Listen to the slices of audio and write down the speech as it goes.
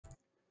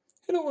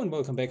Hello and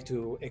welcome back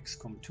to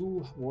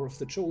XCOM2, War of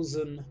the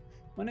Chosen.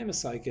 My name is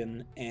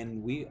Syken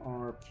and we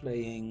are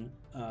playing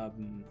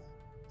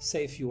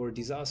Save Your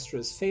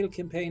Disastrous Fail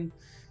campaign.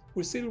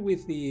 We're still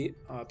with the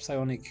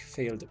Psionic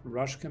Failed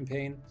Rush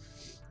campaign,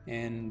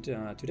 and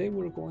today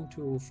we're going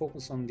to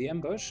focus on the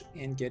ambush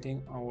and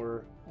getting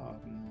our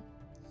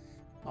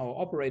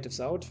operatives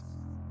out.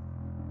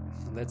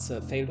 That's a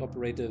failed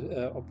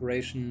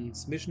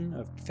operations mission,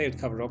 a failed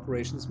covert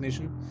operations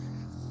mission.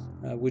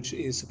 Which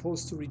is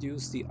supposed to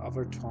reduce the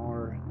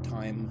avatar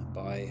time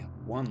by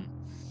 1.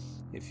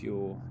 If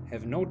you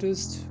have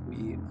noticed,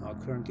 we are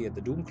currently at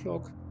the Doom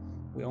Clock.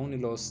 We only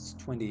lost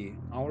 20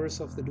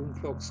 hours of the Doom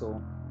Clock,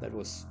 so that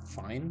was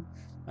fine.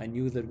 I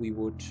knew that we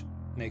would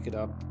make it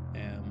up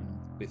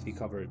with the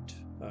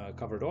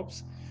covered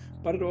ops,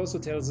 but it also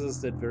tells us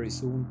that very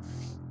soon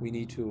we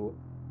need to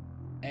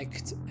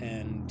act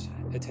and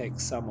attack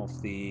some of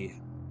the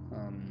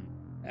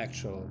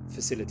actual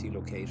facility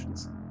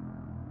locations.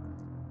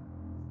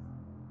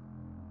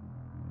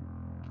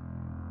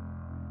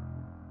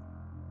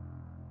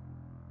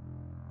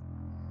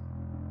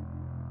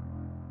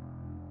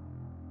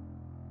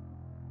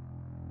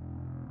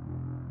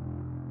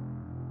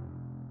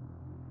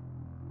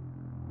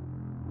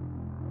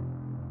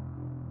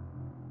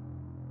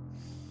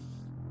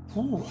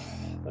 Ooh,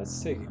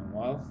 that's taking a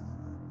while.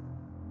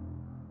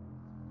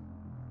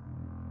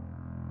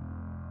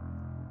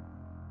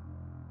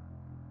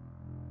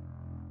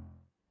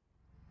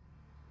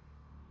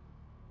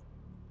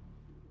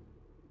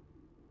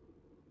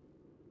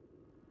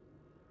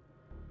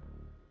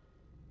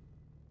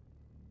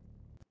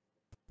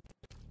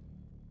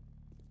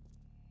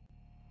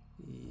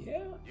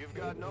 Yeah, you've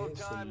got no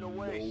time to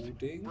waste.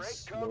 Break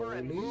cover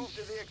and move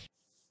to the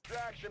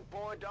extraction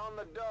point on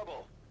the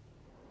double.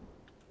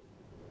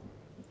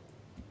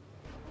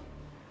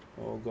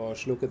 Oh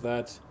gosh, look at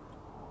that.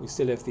 We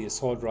still have the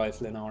assault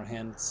rifle in our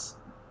hands.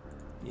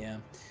 Yeah,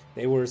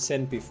 they were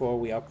sent before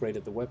we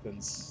upgraded the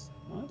weapons.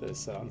 Oh,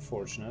 that's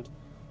unfortunate.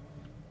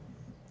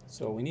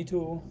 So we need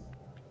to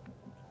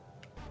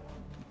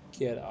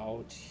get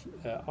out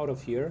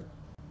of here.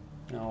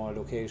 Now our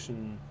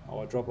location,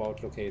 our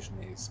dropout location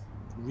is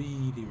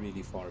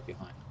really far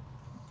behind.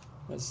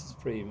 This is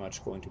pretty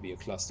much going to be a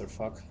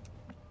clusterfuck.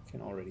 You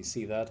can already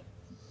see that.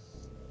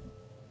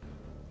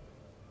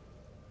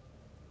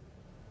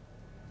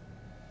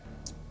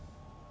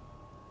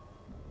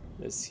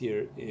 This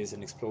here is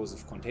an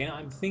explosive container.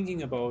 I'm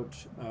thinking about,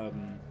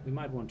 we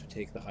might want to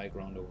take the high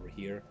ground over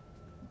here.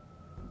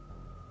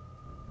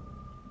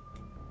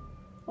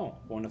 Oh,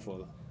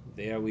 wonderful.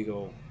 There we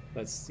go.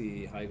 That's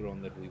the high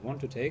ground that we want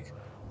to take.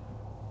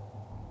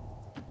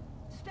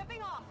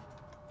 Stepping off.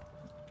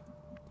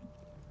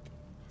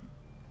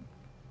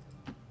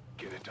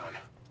 Get it done.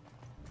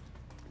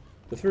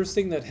 The first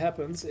thing that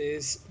happens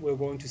is we're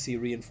going to see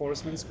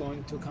reinforcements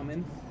going to come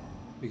in,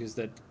 because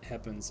that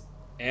happens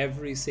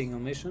every single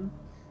mission,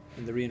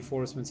 and the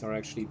reinforcements are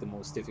actually the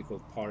most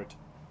difficult part.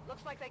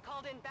 Looks like they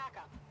called in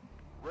backup.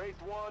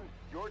 Wraith 1,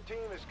 your team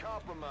is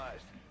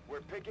compromised. We're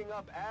picking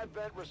up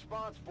Advent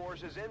response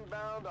forces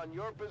inbound on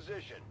your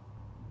position.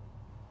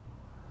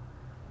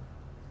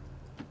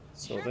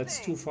 So that's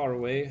too far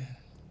away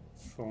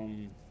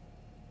from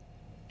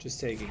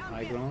just taking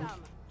high ground.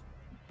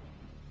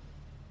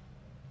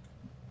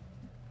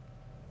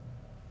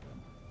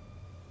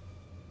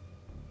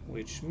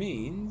 Which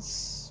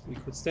means we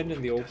could stand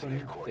in the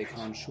open, they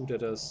can't shoot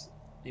at us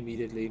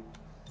immediately.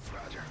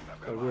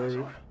 But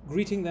we're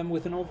greeting them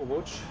with an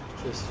Overwatch,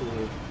 just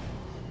to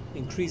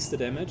increase the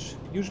damage.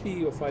 Usually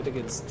you fight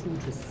against 2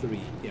 to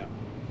 3, yeah,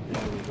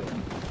 there we go.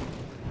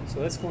 So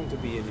that's going to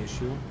be an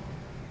issue.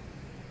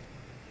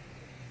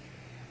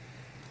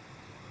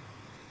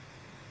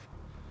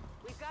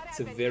 It's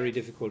a very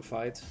difficult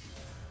fight.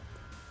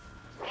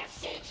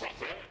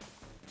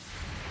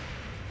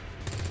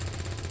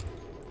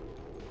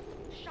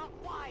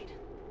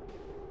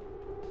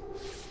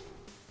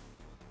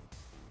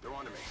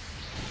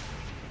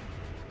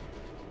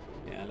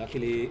 Yeah,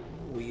 luckily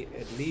we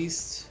at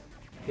least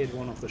hit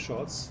one of the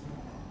shots.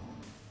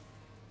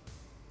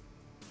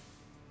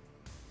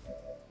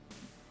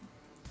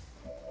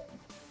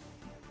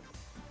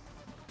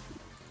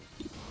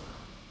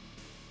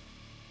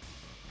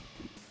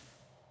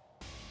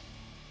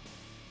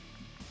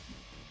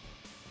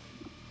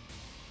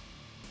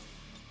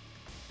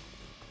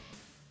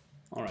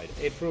 Alright,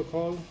 aid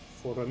protocol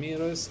for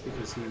Ramirez,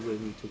 because he will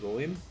need to go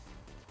in.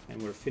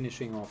 And we're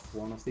finishing off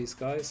one of these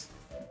guys.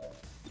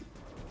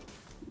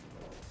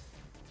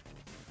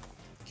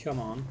 Come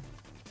on.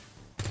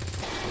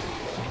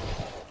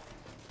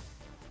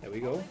 There we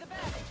go.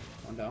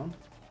 One down.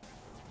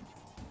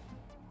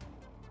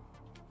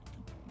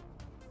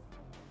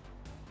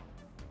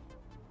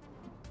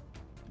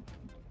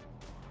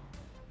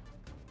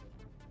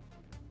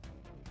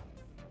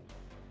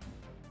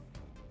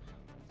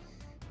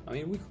 I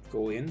mean, we could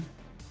go in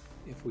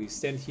if we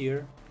stand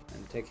here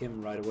and attack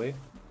him right away.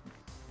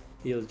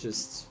 He'll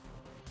just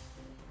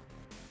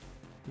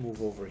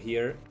move over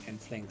here and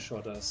flank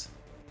shot us.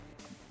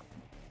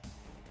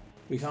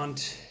 We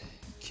can't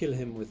kill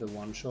him with a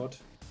one-shot.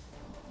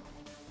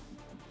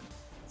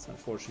 It's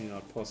unfortunately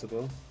not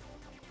possible.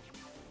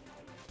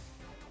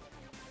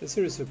 This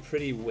here is a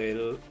pretty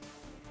well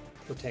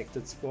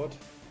protected spot.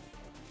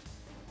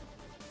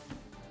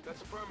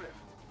 That's affirmative.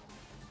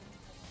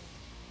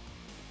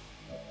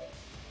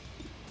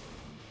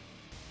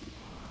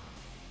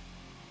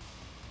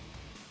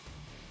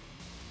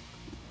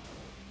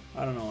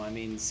 I don't know, I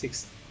mean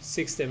 6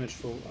 damage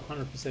for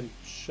 100%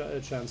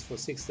 chance for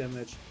 6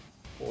 damage,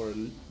 or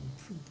a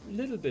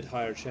little bit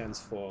higher chance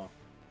for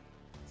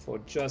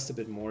just a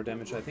bit more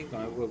damage. I think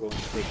we're going to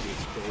take the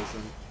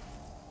explosion.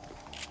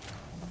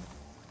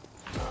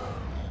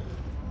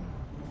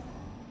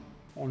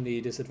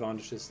 Only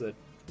disadvantage is that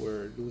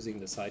we're losing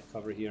the side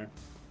cover here.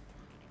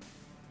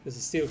 This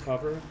is still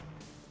cover.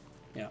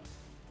 Yeah.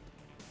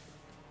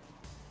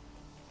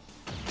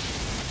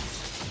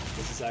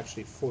 This is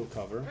actually full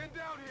cover.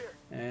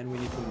 And we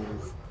need to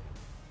move.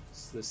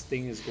 So this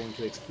thing is going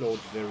to explode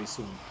very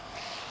soon.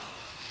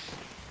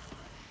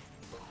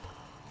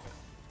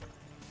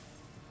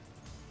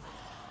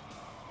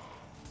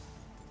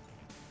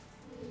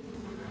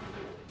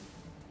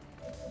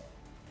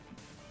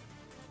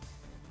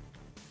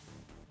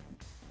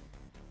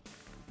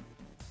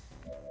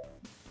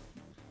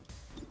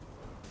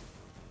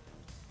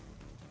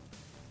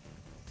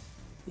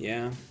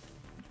 Yeah,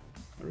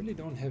 I really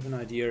don't have an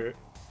idea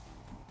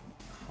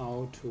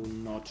how to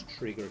not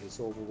trigger his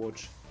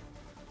Overwatch.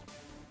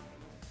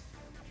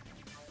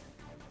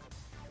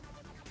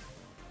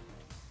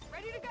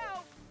 Ready to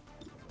go.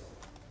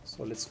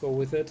 So let's go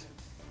with it.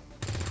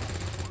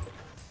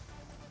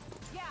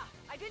 Yeah,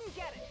 I didn't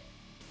get it.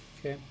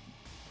 Okay.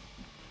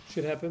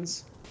 Shit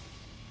happens.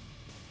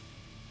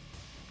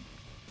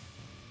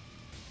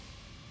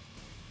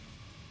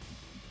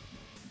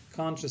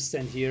 Can't just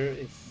stand here.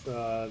 If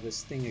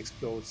this thing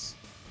explodes,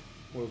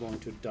 we're going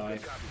to die.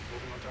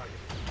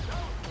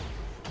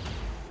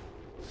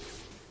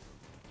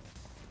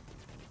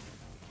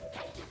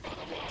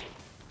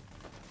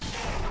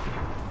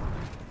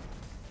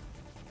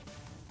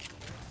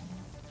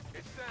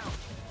 It's down.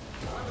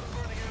 Weapons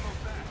burning ammo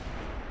back.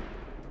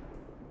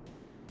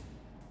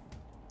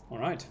 All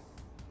right.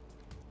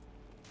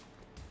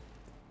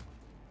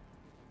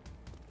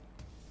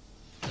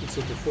 It's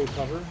at the full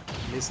cover,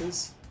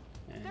 misses,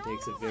 and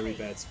takes a very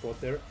bad spot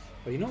there.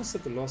 But he knows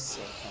that the losses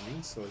are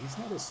coming, so he's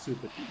not as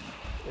stupid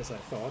as I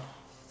thought.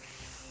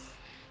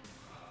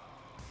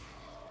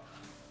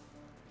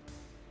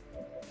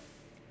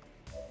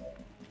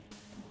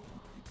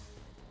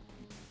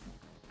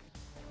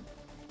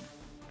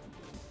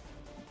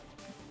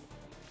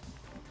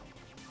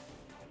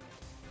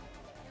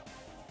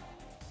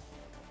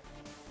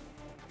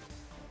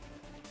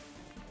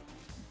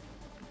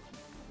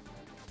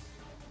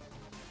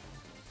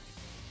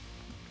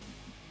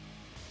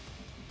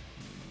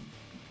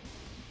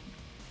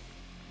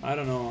 I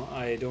don't know,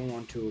 I don't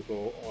want to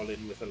go all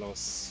in with a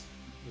loss.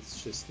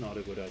 It's just not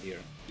a good idea.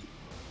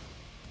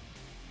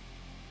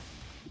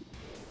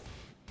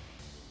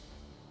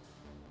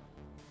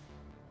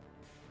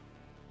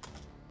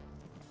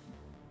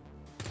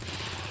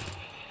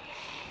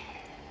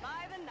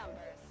 By the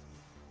numbers.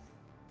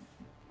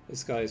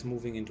 This guy is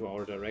moving into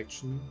our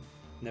direction.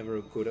 Never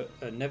a good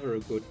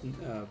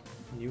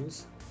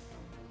news.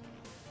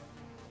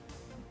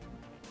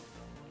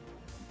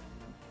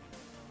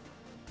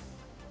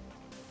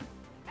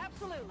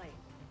 Absolutely.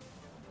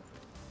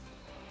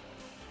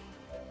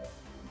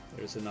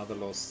 There's another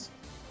loss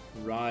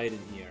right in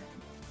here.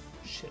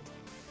 Shit.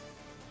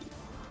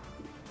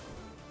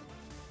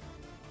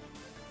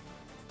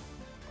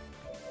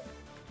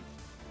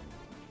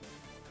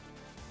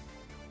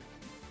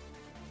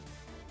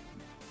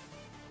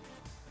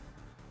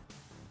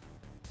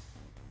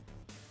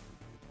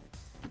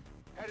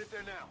 Headed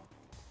there now.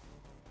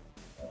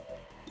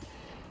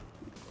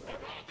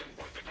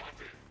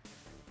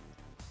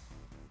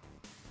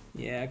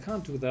 Yeah, I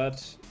can't do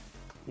that.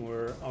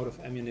 We're out of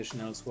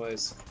ammunition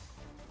elsewise.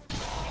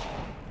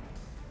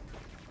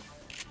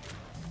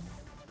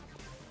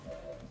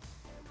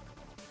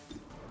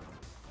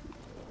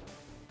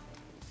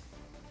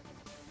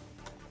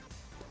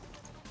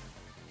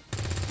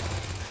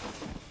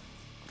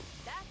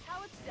 That's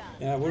how it's done.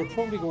 Yeah, we're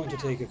probably going to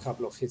take a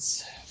couple of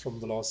hits from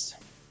the loss.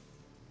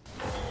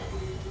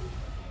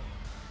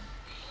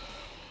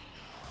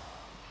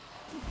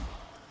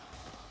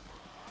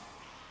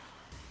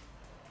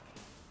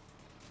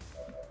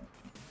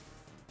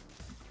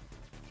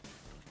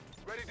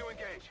 Ready to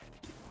engage.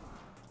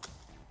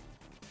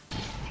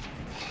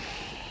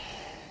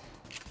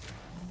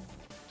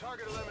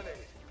 Target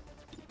eliminated.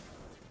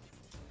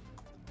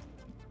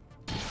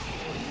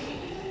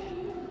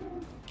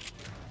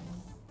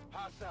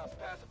 Hostiles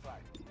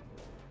pacified.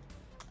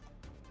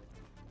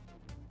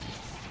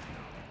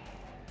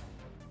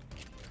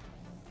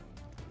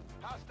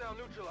 Hostile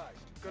neutralized.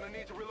 Gonna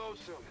need to reload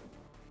soon.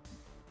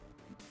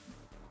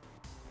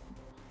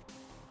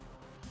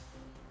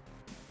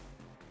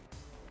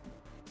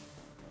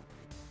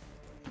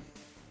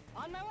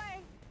 On my way.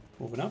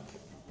 Moving up.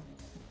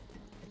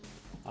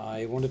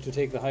 I wanted to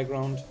take the high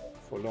ground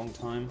for a long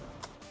time.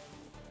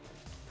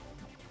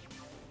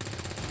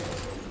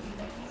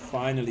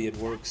 Finally it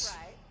works.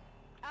 Right.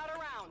 Out of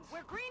rounds.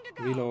 We're green to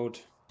go. Reload,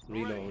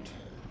 reload,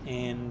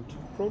 and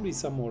probably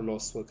some more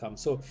loss will come.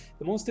 So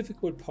the most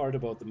difficult part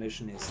about the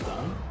mission is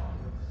done.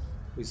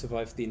 We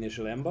survived the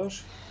initial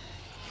ambush.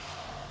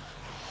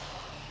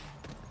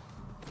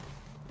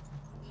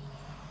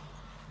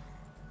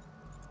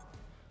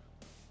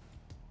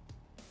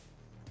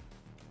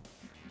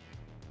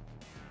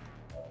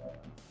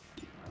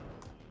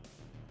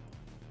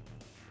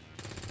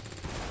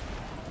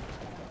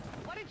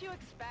 What did you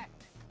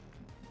expect?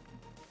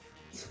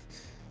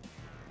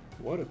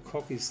 What a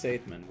cocky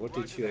statement. What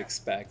did you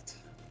expect?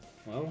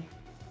 Well,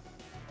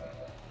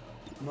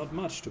 not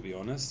much, to be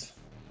honest.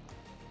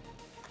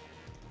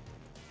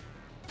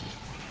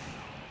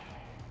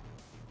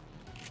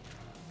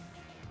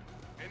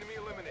 Enemy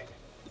eliminated.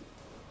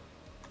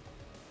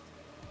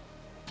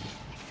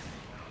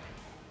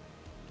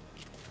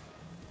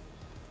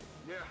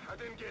 Yeah, I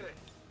didn't get it.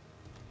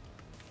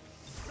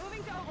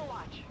 Moving to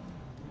Overwatch.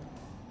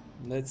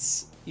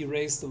 Let's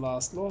erase the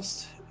last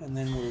loss, and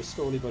then we're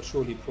slowly but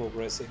surely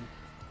progressing.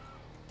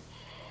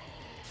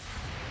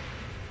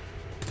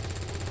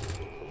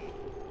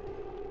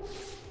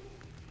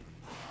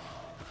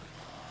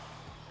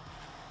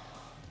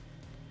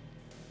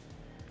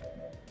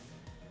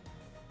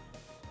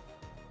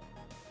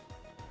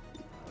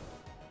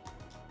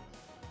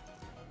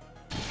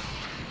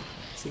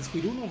 Since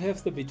we do not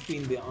have the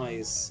between the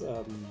eyes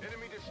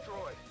Enemy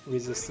destroyed.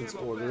 resistance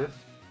Enemy ammo order, fast.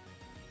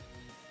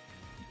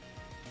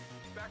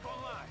 Back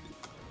online.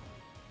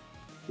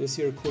 this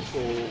here could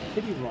go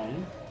pretty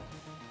wrong.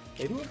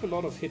 They do have a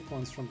lot of hit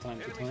points from time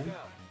to Enemies time,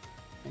 down.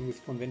 and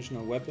with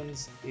conventional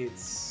weapons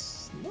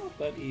it's not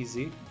that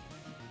easy.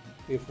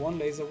 We have one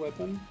laser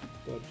weapon,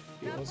 but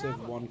we No also have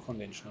problem. one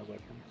conventional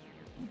weapon.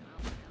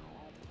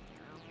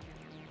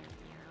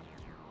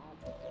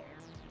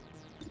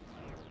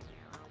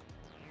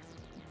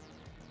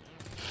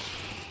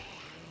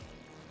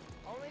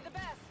 Only the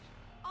best.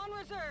 On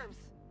reserves.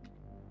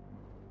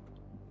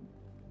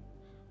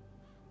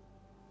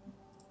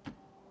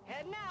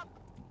 Heading out.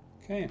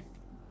 Okay,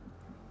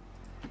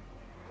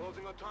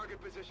 Closing on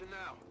target position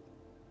now.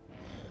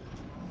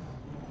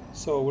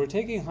 so we're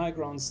taking high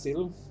ground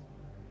still.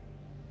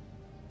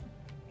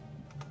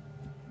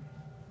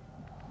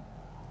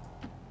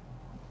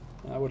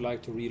 I would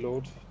like to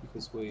reload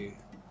because we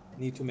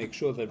need to make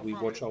sure that we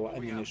watch our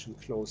ammunition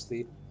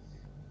closely.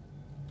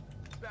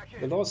 Back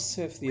The in. Losts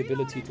have the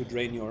ability to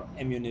drain your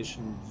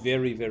ammunition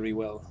very, very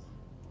well.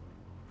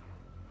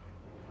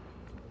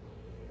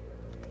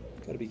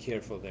 Gotta be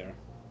careful there.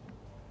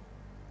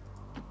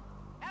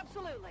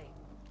 Absolutely.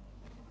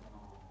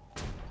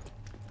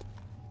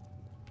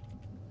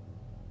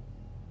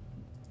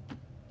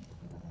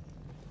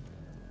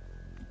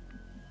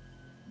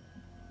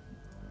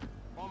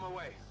 On my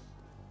way.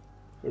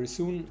 Very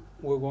soon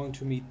we're going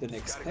to meet the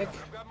next Got it, pack. got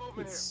it. I've got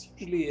movement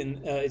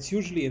It's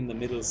usually in the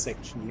middle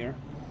section here.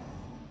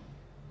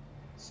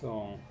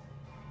 So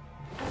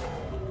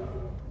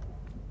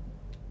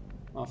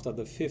after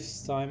the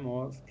 5th time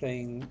of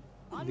playing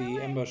On my the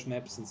way. ambush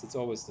map, since it's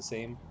always the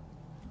same,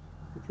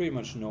 you pretty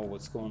much know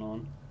what's going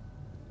on.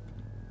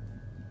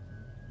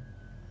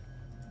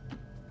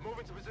 Move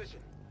into position.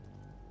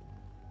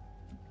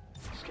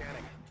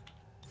 Scanning.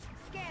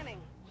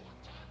 Scanning.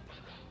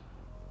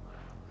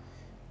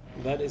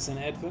 That is an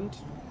Advent.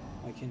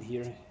 I can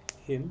hear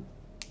him.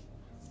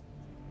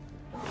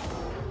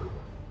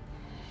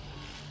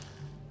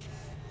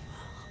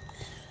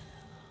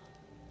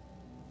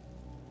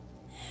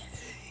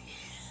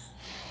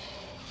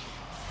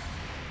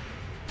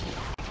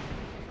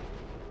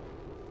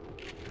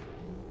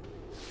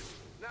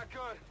 Not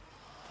good.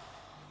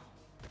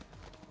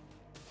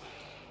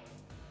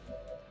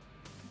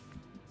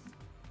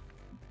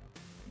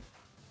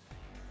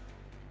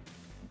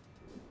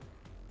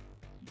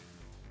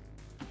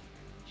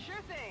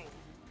 Sure thing.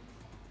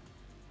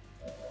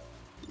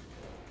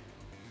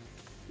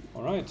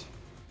 Alright.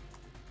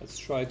 Let's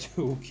try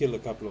to kill a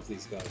couple of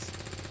these guys.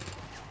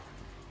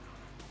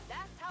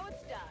 That's how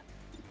it's done.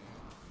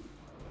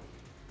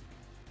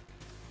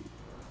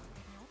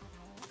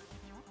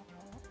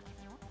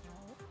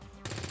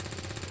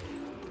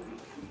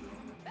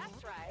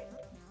 That's right.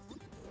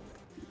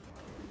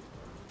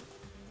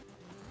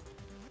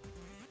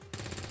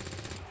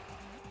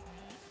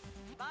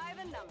 By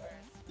the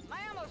numbers. My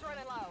ammo's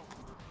running low.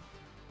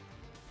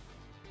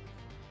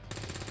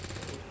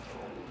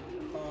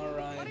 What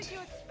Alright. did you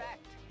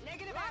expect?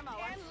 Negative ammo.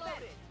 I'm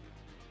loaded.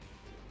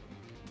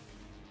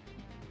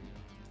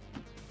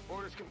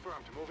 Orders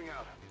confirmed. Moving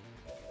out.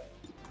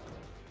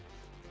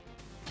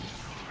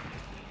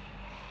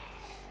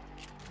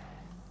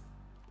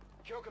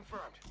 Kill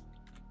confirmed.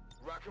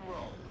 Rock and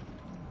roll.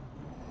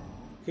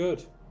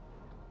 Good.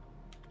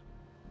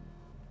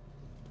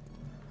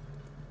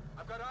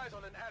 I've got eyes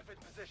on an advent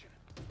position.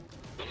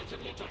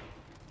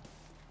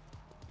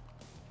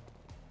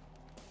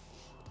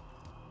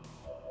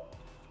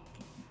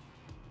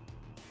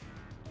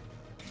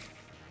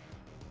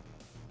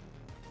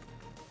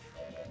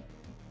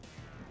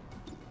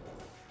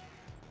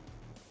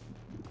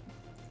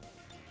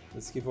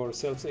 Let's give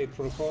ourselves 8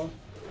 protocol.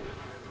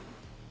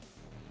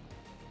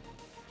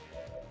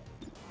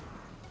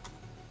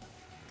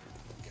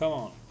 Come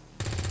on.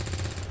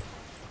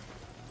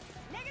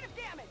 Negative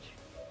damage.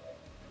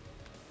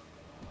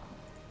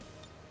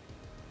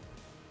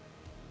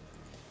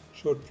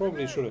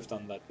 Probably should have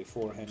done that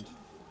beforehand.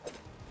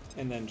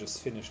 And then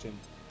just finished him.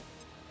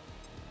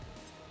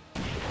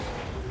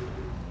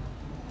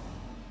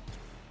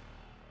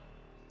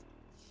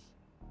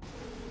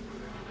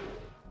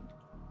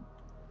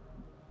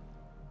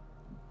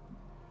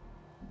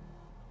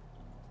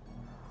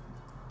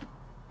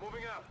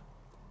 Moving out.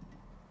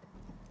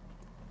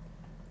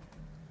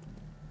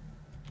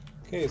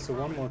 Okay, so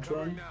one more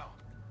turn.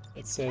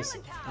 It says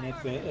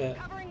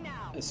Covering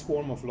now. a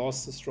swarm of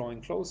lost is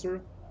drawing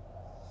closer.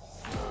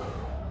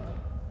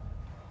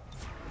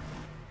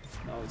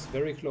 Now it's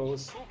very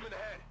close. Movement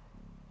ahead.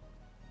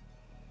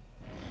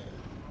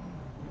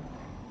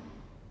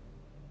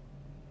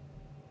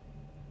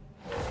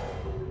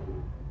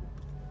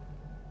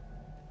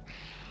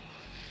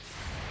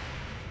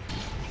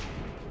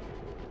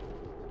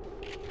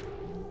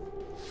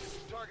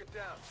 Target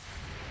down.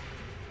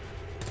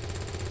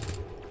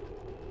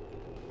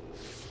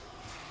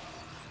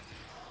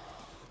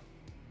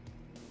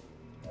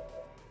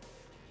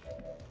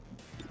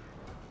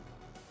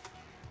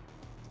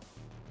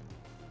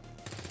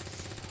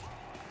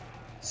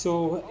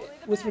 So,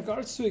 with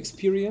regards to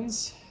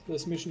experience,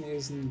 this mission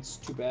isn't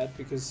too bad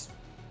because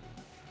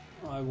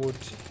I would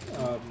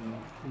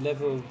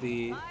level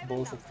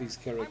both of these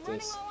I'm running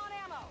characters. low on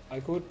ammo. I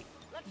could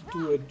Let's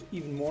do rock. it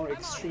even more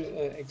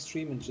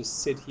extreme and just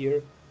sit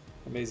here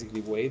and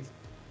basically wait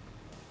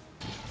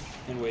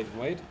and wait and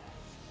wait.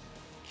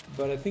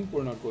 But I think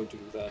we're not going to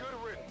do that.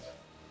 Good riddance.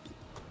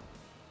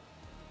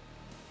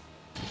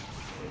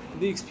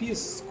 The XP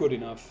is good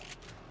enough,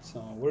 so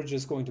we're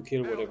just going to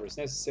kill whatever is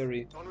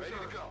necessary, Ready to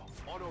go.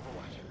 On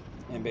Overwatch.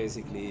 and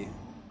basically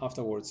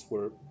afterwards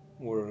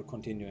we're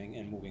continuing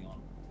and moving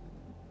on.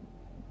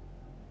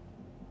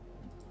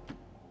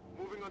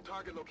 Moving on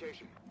target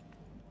location.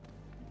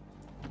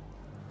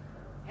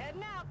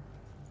 Heading out.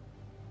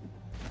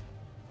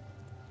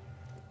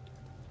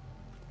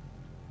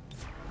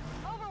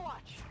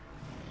 Overwatch.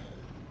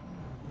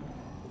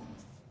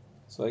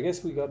 So I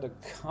guess we got a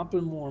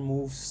couple more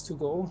moves to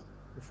go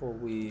before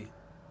we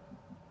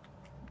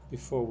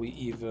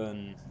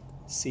even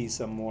see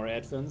some more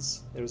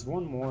advents. There's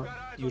one more,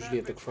 usually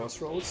at the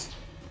crossroads.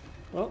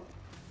 Well,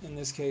 in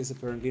this case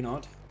apparently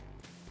not.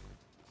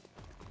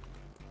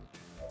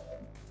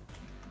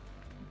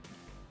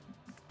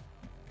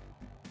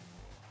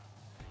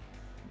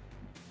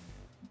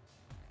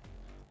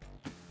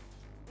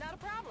 Not a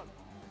problem.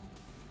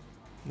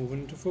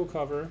 Moving into full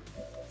cover,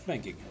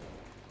 flanking.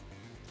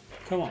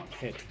 Come on,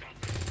 hit.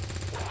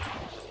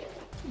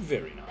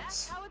 Very That's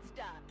nice. how it's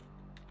done.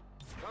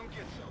 Come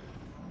get some.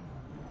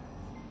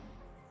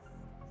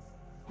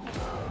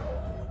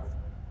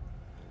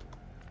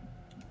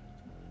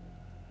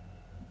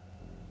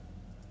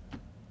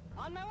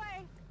 On my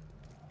way.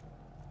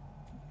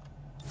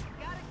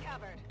 Got it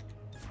covered.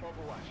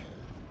 Overwatch.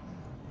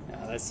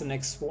 Yeah, that's the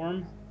next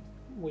swarm,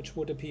 which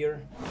would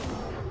appear.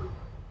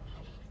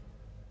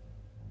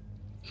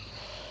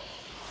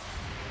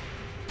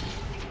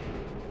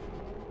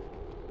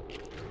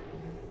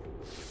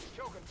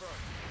 Kill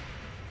confirmed.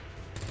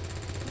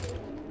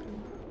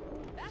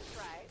 That's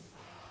right.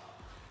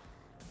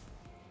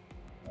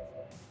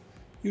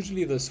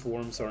 Usually the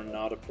swarms are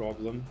not a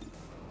problem.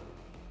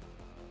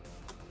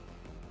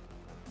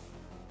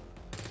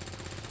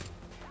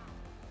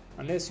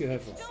 Unless you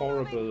have a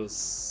horrible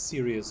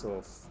series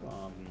of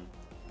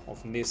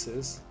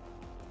misses.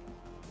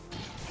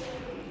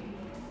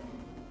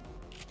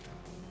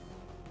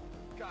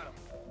 Got him.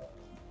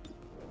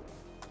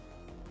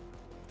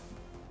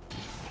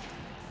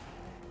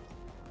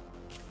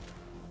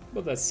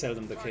 But that's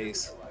seldom the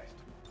case.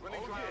 Running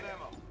dry on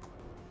ammo.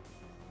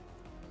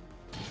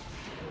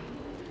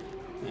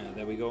 Yeah,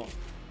 there we go.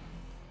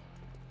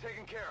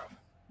 Taken care of.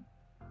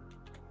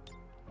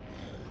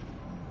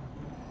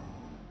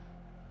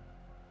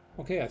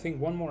 Okay, I think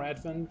one more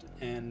advent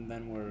and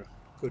then we're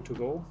good to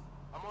go.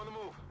 I'm on the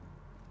move.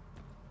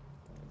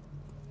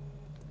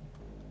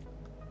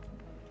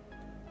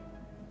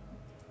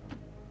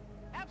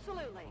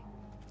 Absolutely.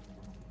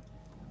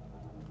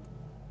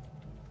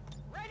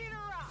 Ready to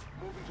rock.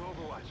 Moving to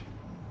Overwatch.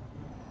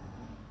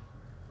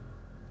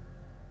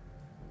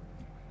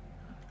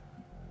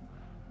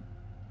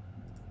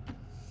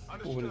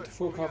 Understood. Moving into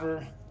full Moving out.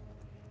 cover.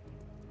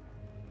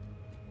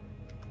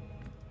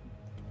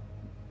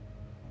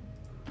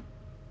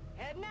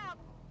 Heading out.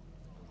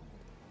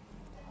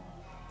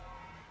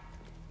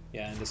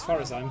 Yeah, and as far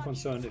as I'm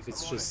concerned, if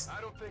it's just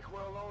I don't think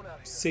we're alone out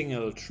here.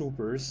 single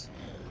troopers,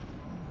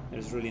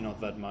 there's really not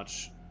that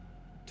much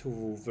to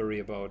worry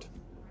about.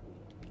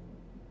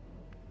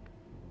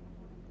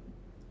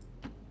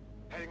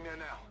 Heading there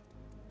now.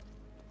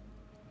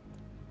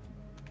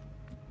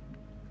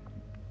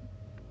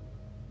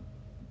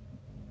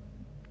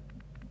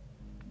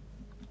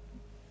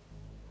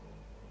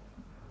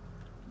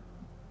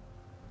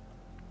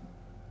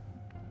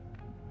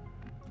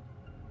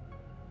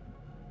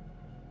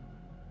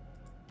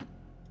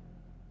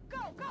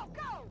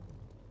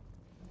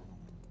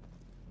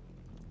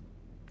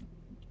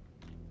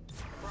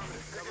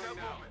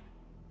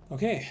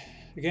 Okay,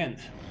 again,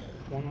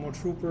 one more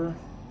trooper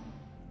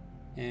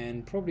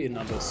and probably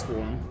another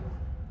swarm.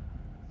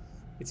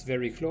 It's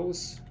very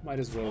close, might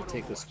as well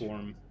take the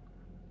swarm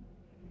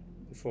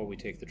before we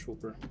take the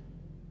trooper.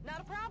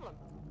 Not a problem.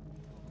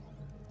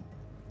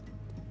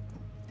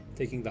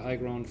 Taking the high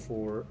ground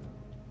for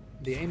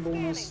the aim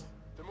bonus.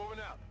 They're moving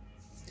out.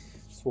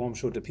 Swarm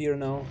should appear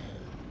now.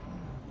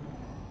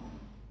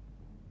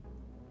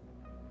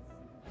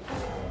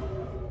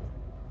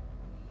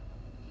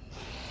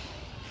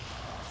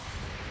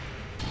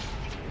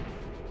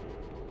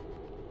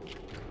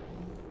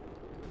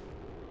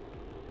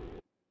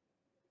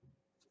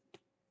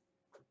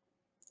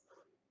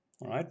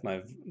 Alright,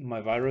 my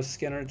virus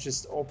scanner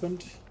just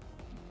opened.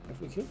 Have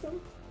we killed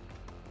them?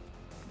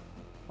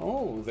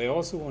 Oh, they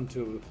also want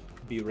to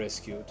be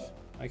rescued.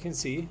 I can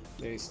see.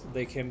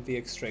 They camp the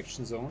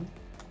extraction zone.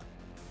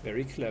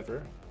 Very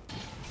clever.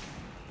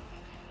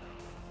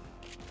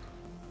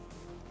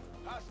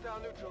 Hostile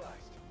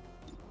neutralized.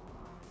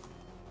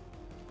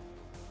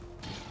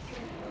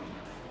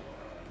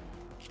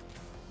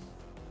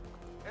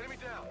 Enemy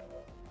down.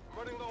 I'm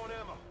running low on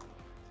ammo.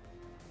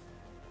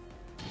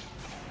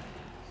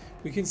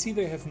 We can see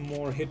they have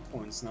more hit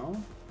points now,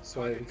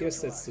 so I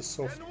guess that's the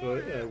soft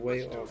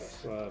way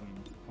of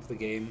the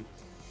game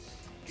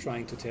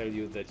trying to tell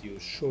you that you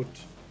should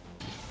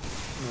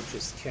not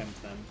just camp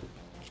them.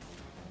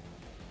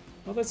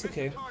 Oh, that's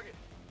okay. Target.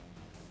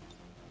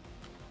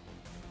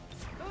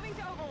 Moving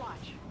to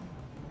Overwatch.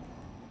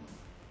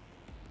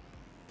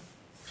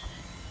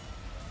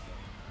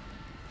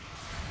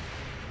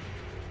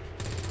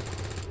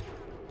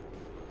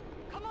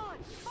 Come on,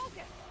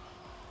 focus.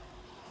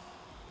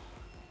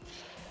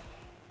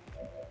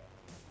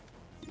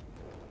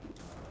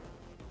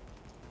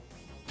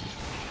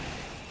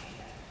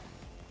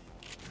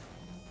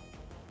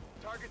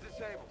 Target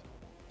disabled.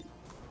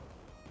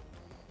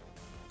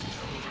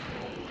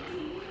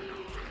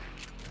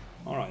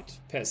 Alright,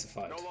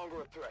 pacified. No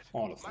longer a threat.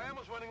 All of My them.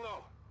 ammo's running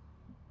low.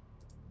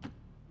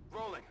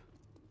 Rolling.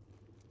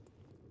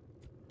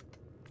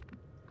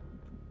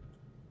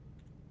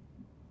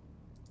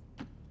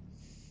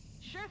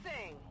 Sure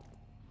thing.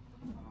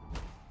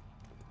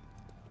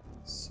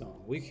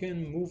 So we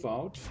can move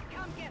out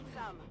Come get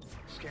some.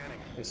 Scanning.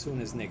 as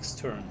soon as next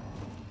turn.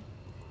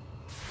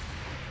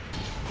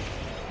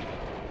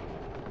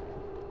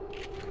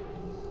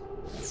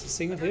 That's a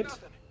single hit.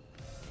 Nothing.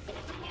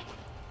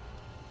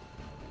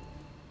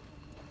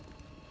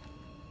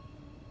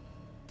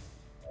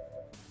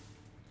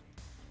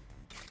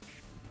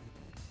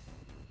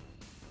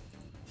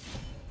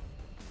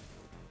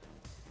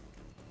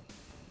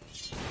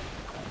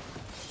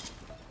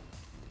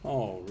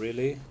 Oh,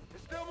 really?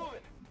 It's still moving.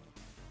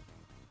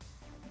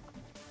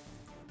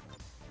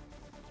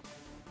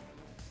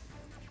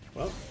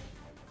 Well,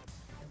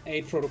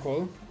 8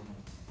 protocol.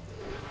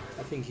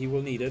 I think he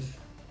will need it.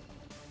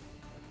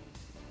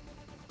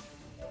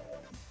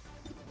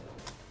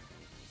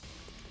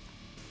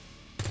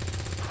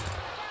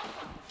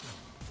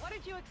 What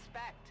did you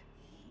expect?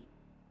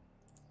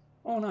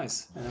 Oh,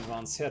 nice. An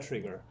advanced hair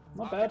trigger.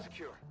 Not Object bad.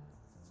 secure.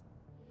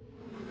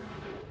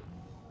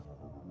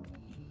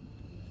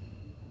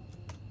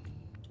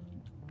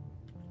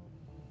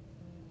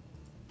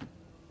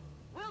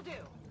 Will do.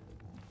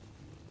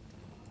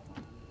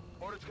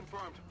 Orders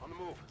confirmed. On the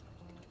move.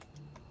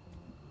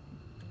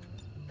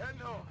 Heading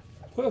home.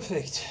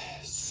 Perfect.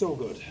 So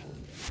good.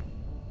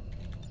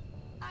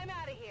 I'm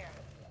out of here.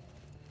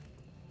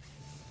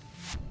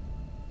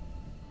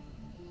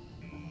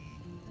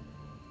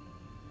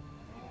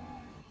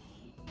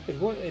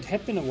 It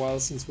had been a while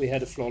since we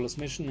had a flawless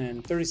mission,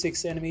 and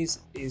 36 enemies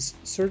is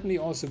certainly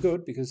also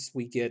good because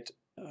we get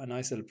a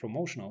nice little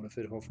promotion out of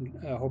it,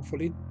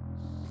 hopefully.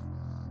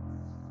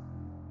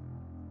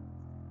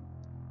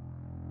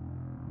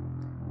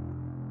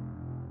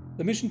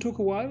 The mission took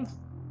a while,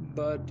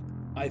 but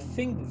I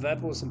think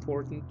that was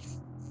important,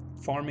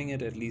 farming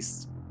it at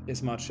least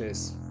as much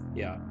as,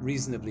 yeah,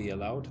 reasonably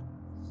allowed.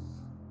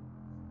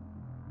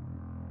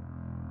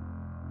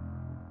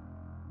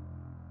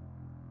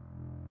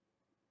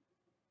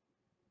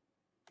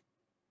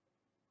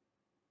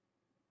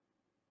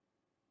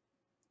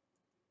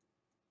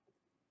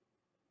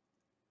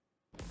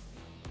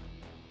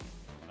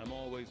 I'm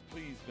always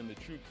pleased when the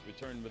troops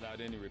return without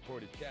any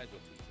reported casualties.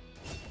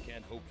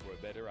 Can't hope for a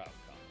better outcome.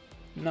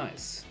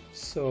 Nice.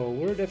 So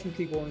we're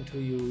definitely going to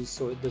use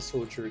so the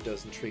soldier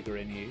doesn't trigger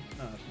any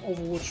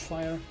Overwatch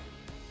fire.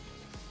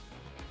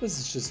 This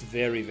is just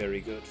very, very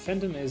good.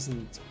 Phantom is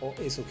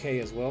okay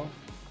as well.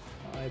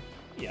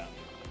 Yeah,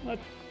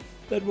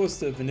 that was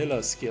the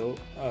vanilla skill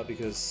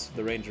because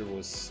the Ranger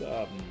was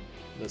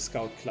the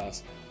scout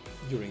class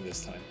during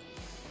this time.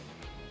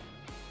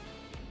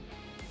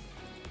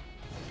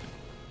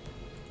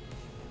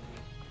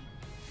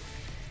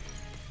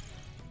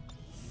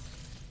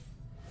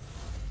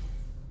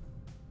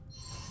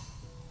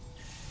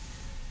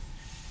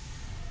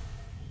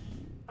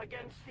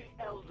 Against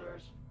the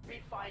Elders,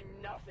 we find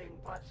nothing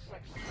but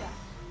success.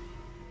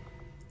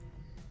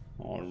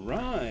 All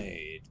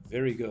right,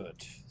 very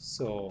good.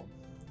 So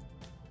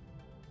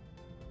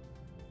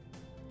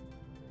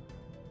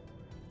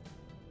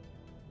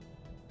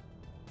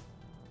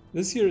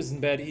This here isn't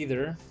bad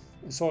either.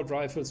 Assault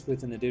rifles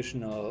with an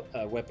additional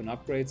weapon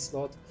upgrade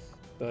slot.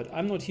 But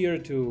I'm not here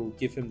to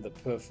give him the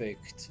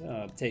perfect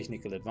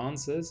technical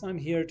advances. I'm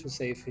here to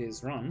save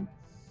his run,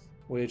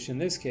 which in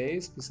this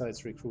case,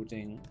 besides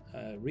recruiting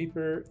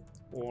Reaper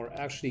or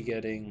actually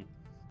getting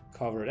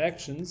covered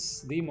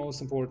actions, the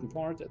most important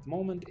part at the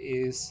moment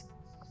is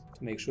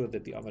to make sure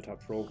that the avatar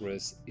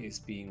progress is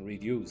being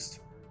reduced.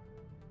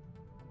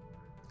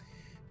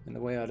 And the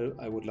way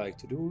I would like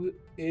to do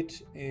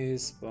it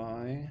is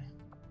by...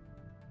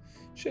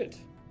 Shit,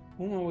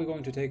 whom are we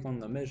going to take on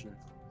the mission?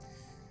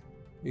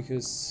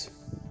 Because,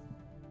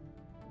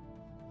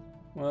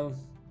 well,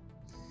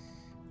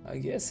 I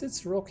guess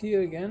it's Rocky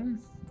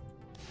again.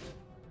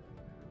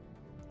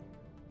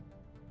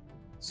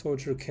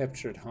 Soldier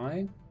captured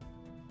high.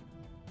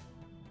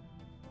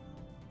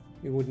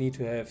 We would need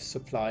to have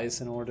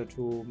supplies in order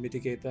to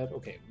mitigate that.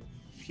 Okay,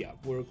 yeah,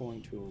 we're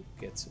going to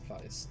get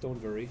supplies.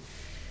 Don't worry.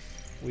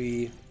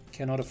 We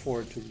cannot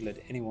afford to let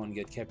anyone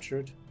get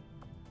captured.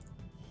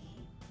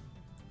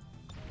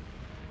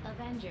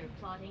 Avenger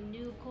plotting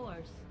new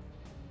course.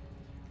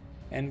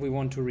 And we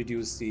want to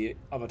reduce the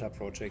Avatar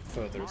project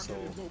further, so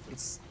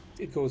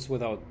it goes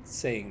without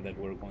saying that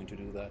we're going to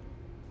do that.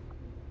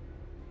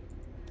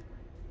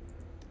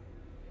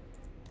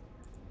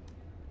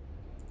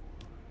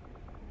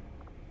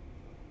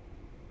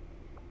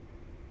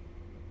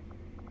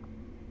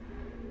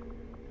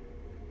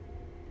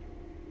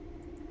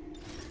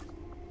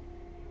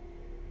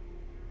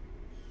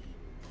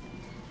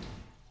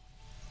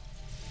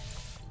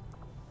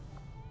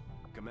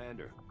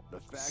 Commander, the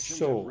factions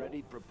So, have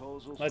readied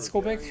proposals let's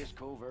for go back. various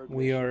covert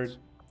We are missions.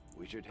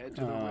 We should head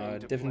to the ring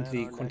to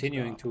definitely plan our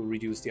continuing next to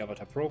reduce the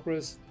Avatar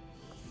progress.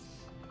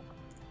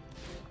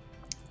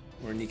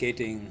 We're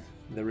negating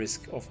the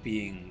risk of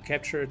being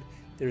captured.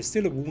 There is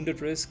still a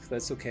wounded risk,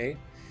 that's okay.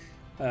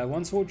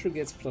 One soldier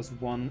gets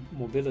 +1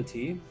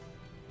 mobility,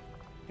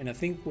 and I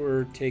think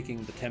we're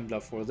taking the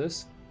Templar for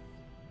this.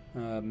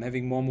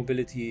 Having more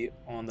mobility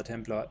on the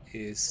Templar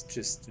is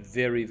just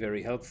very,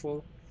 very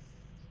helpful.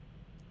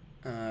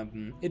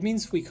 It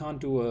means we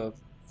can't do a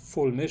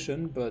full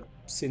mission, but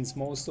since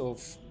most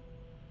of...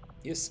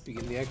 Yes,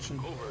 begin the action.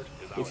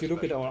 If you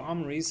look at our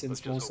armory,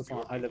 since most of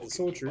our high-level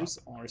soldiers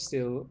are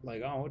still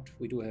like out,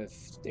 we do have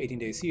 18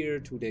 days here,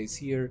 2 days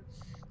here,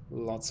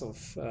 lots of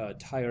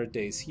tired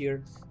days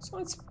here, so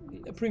it's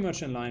pretty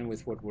much in line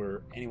with what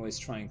we're anyways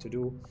trying to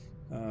do.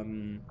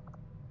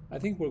 I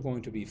think we're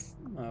going to be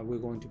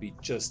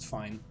just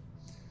fine.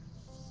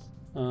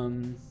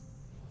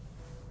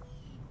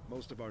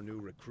 Most of our new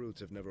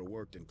recruits have never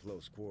worked in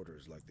close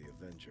quarters like the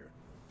Avenger.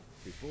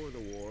 Before the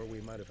war,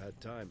 we might have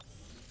had time.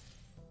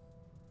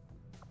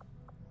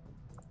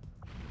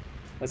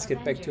 Let's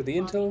get back to the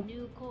intel.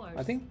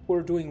 I think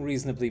we're doing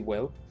reasonably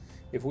well.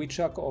 If we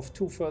chuck off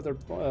 2 further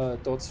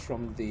dots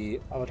from the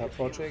Avatar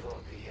project,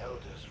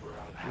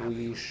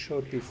 we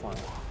should be fine.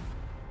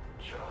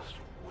 Just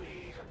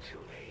wait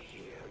until they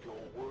hear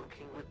you're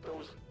working with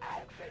those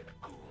Advent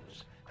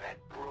goons that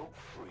broke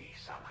free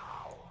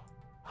somehow.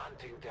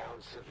 Hunting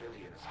down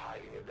civilians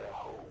hiding in their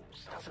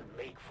homes doesn't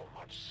make for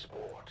much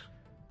sport.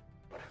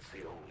 But it's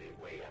the only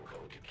way I'm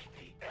going to keep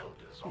the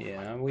elders off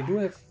Yeah, my we do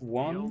back. have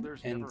 1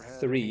 and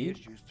 3,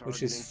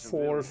 which is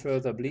 4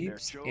 further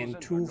bleeps,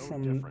 and 2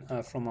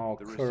 from our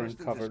current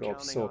covered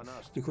ops. So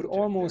we could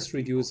almost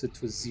reduce it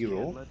to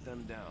 0 Let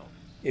them down.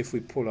 if we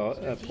pull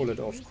it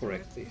off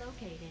correctly.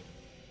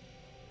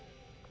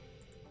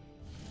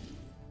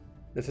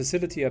 The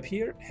facility up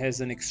here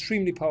has an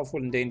extremely powerful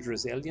and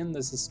dangerous alien.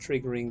 This is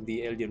triggering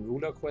the Alien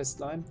Ruler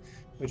questline,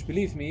 which,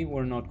 believe me,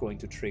 we're not going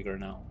to trigger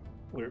now.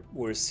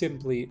 We're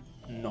simply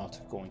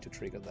not going to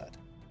trigger that.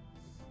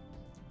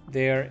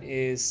 There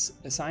is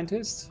a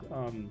scientist.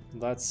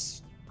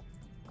 That's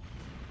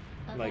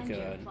like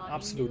an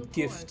absolute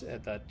gift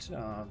at that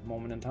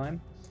moment in time.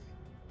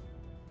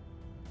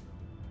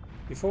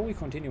 Before we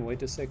continue,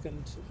 wait a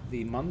second.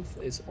 The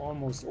month is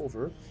almost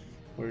over.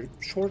 We're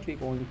shortly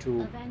going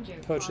to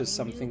purchase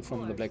something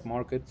from the black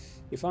market.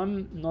 If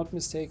I'm not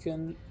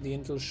mistaken, the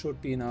intel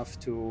should be enough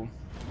to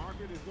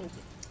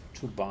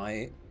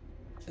buy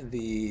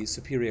the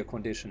superior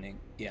conditioning.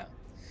 Yeah,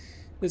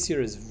 this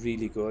here is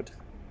really good.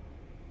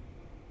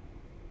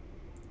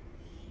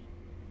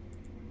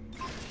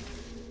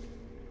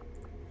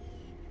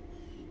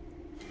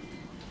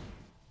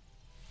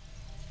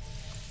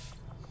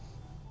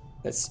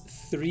 That's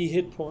 3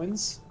 hit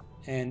points,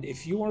 and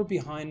if you are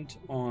behind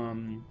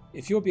in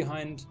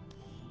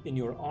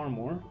your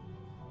armor,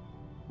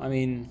 I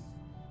mean,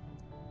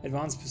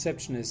 advanced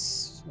perception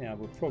is, yeah,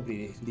 we'll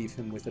probably leave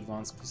him with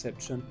advanced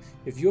perception.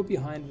 If you're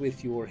behind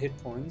with your hit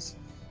points,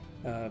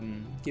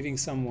 giving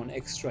someone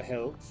extra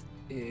health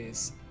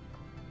is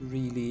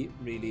really,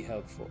 really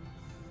helpful.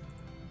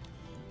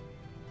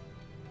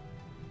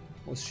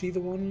 Was she the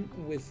one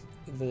with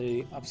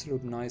the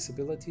absolute nice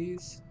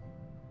abilities?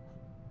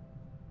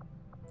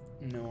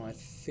 No, I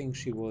think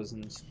she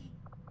wasn't.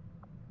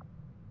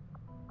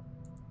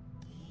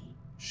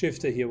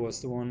 Shifter here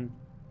was the one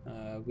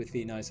with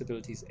the nice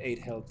abilities, 8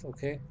 health,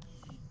 okay.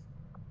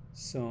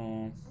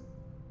 So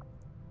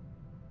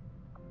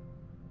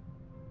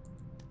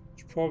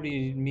which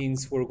probably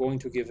means we're going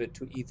to give it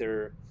to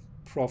either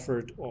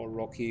Prophet or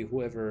Rocky,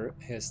 whoever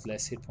has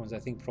less hit points. I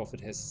think Prophet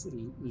has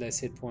less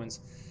hit points,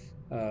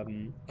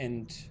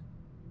 and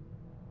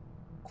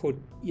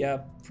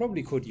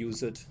probably could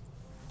use it.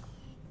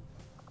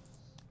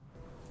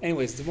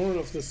 Anyways, the moral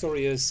of the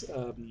story is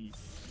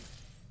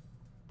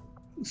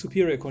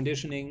superior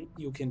conditioning.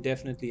 You can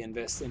definitely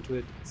invest into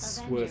it.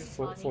 It's worth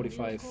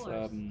 45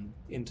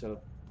 intel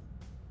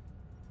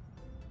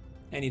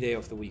any day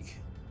of the week.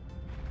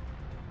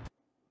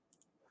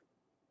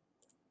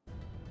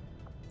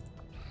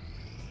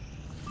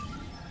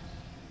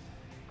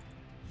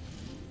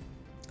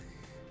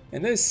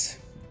 And this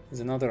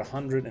is another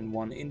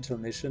 101 intel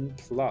mission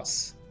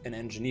plus an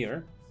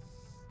engineer,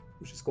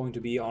 which is going to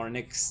be our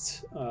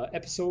next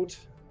episode.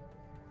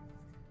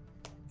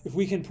 If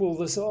we can pull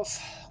this off,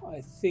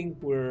 I think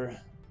we're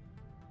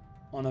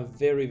on a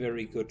very,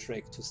 very good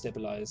track to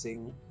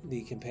stabilizing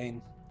the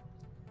campaign.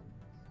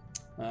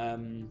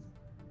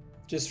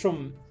 Just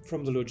from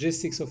the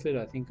logistics of it,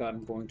 I think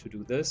I'm going to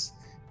do this,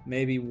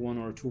 maybe 1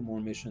 or 2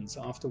 more missions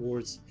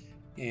afterwards,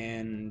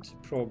 and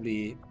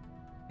probably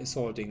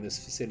assaulting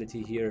this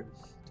facility here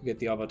to get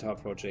the Avatar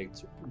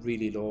project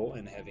really low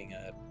and having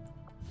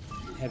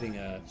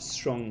a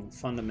strong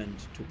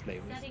fundament to play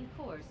with. Setting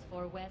course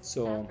for West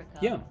So Africa.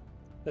 yeah,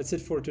 that's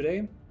it for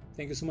today.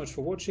 Thank you so much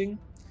for watching,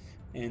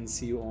 and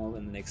see you all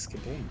in the next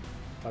campaign.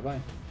 Bye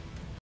bye.